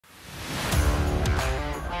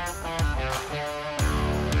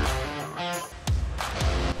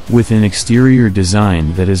With an exterior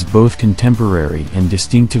design that is both contemporary and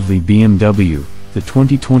distinctively BMW, the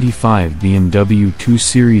 2025 BMW 2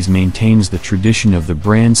 Series maintains the tradition of the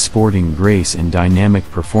brand's sporting grace and dynamic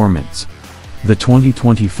performance. The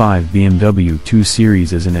 2025 BMW 2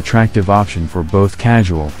 Series is an attractive option for both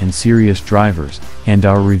casual and serious drivers, and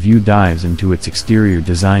our review dives into its exterior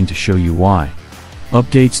design to show you why.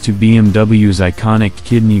 Updates to BMW's iconic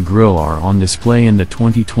kidney grille are on display in the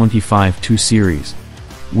 2025 2 Series.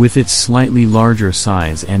 With its slightly larger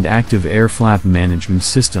size and active air flap management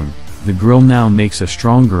system, the grille now makes a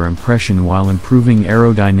stronger impression while improving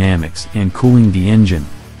aerodynamics and cooling the engine.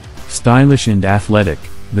 Stylish and athletic,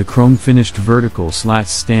 the chrome-finished vertical slats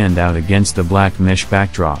stand out against the black mesh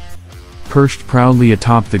backdrop. Perched proudly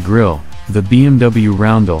atop the grille, the BMW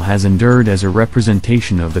roundel has endured as a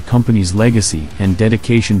representation of the company's legacy and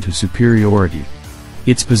dedication to superiority.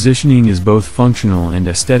 Its positioning is both functional and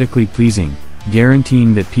aesthetically pleasing,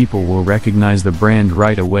 guaranteeing that people will recognize the brand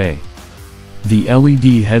right away. The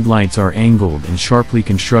LED headlights are angled and sharply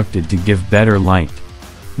constructed to give better light.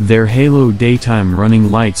 Their halo daytime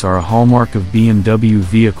running lights are a hallmark of BMW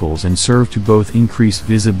vehicles and serve to both increase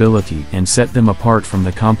visibility and set them apart from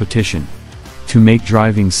the competition. To make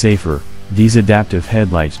driving safer, these adaptive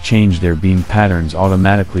headlights change their beam patterns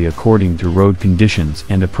automatically according to road conditions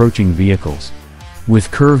and approaching vehicles.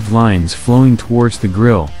 With curved lines flowing towards the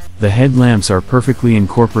grille, the headlamps are perfectly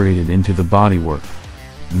incorporated into the bodywork.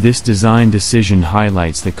 This design decision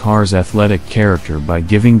highlights the car's athletic character by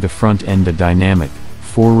giving the front end a dynamic,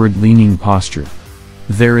 forward-leaning posture.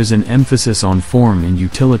 There is an emphasis on form and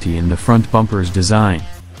utility in the front bumper's design.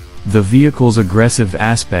 The vehicle's aggressive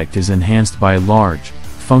aspect is enhanced by large,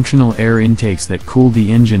 functional air intakes that cool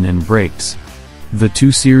the engine and brakes. The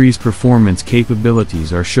 2 Series performance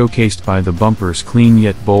capabilities are showcased by the bumper's clean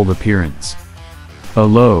yet bold appearance. A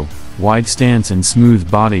low, wide stance and smooth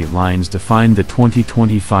body lines define the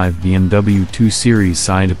 2025 BMW 2 Series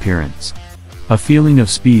side appearance. A feeling of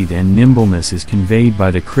speed and nimbleness is conveyed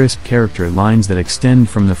by the crisp character lines that extend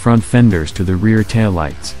from the front fenders to the rear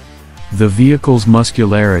taillights. The vehicle's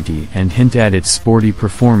muscularity and hint at its sporty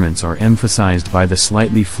performance are emphasized by the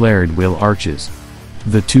slightly flared wheel arches.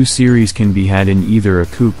 The 2 Series can be had in either a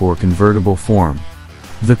coupe or convertible form.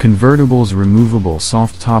 The convertible's removable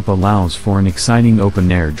soft top allows for an exciting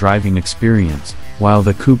open-air driving experience, while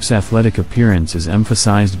the coupe's athletic appearance is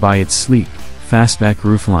emphasized by its sleek, fastback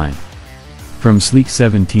roofline. From sleek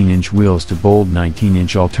 17-inch wheels to bold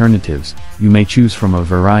 19-inch alternatives, you may choose from a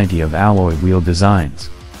variety of alloy wheel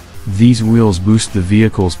designs. These wheels boost the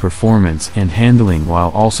vehicle's performance and handling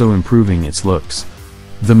while also improving its looks.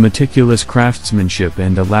 The meticulous craftsmanship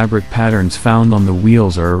and elaborate patterns found on the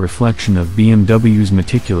wheels are a reflection of BMW's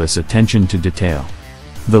meticulous attention to detail.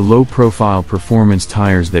 The low-profile performance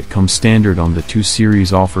tires that come standard on the 2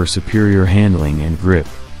 Series offer superior handling and grip.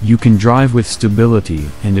 You can drive with stability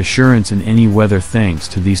and assurance in any weather thanks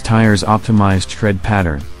to these tires' optimized tread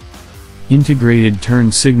pattern. Integrated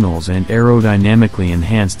turn signals and aerodynamically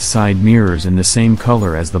enhanced side mirrors in the same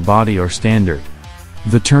color as the body are standard.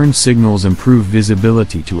 The turn signals improve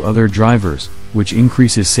visibility to other drivers, which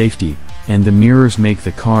increases safety, and the mirrors make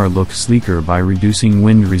the car look sleeker by reducing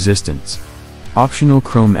wind resistance. Optional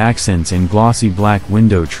chrome accents and glossy black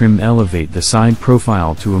window trim elevate the side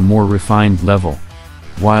profile to a more refined level.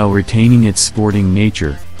 While retaining its sporting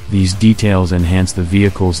nature, these details enhance the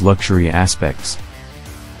vehicle's luxury aspects.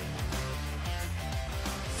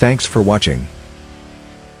 Thanks for watching.